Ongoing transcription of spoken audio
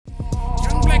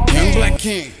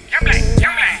king.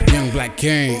 Young black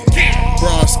king.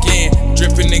 Bronze skin,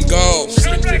 dripping in gold.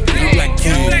 Young black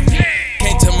king.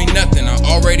 Can't tell me nothing, I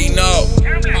already know.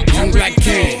 Young black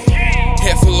king.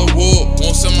 Head full of wood,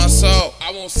 won't sell my soul.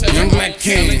 I won't sell it. Young black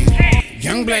king.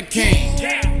 Young black king.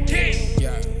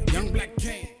 Young black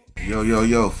king.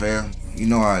 Yo, fam. You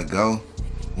know how it go.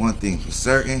 One thing for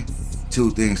certain,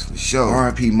 two things for sure.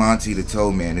 RIP Monty the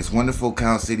Towman. This wonderful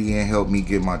Cal Citian helped me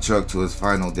get my truck to its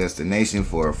final destination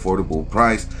for an affordable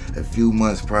price a few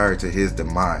months prior to his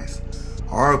demise.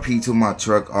 RIP to my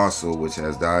truck also, which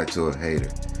has died to a hater.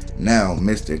 Now,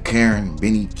 Mr. Karen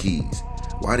Benny Keyz.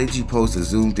 Why did you post a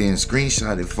zoomed in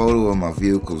screenshotted photo of my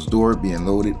vehicle's door being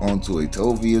loaded onto a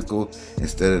tow vehicle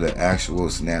instead of the actual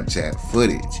Snapchat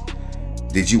footage?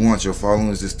 Did you want your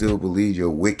followers to still believe your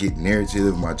wicked narrative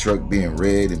of my truck being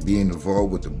red and being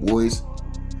involved with the boys?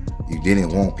 You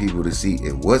didn't want people to see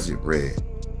it wasn't red,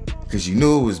 because you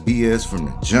knew it was BS from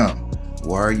the jump.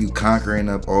 Why are you conquering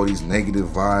up all these negative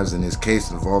vibes in this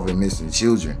case involving missing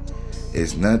children?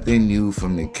 It's nothing new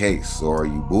from the case, so are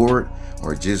you bored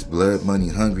or just blood money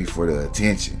hungry for the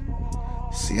attention?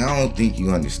 See, I don't think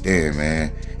you understand,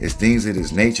 man. It's things of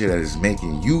this nature that is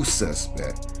making you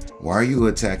suspect. Why are you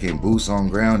attacking boots on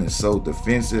ground and so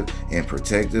defensive and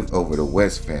protective over the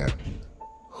West fam?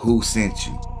 Who sent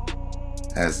you?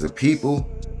 As the people,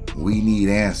 we need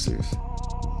answers.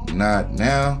 Not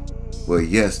now, but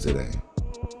yesterday.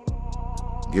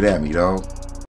 Get at me, dog.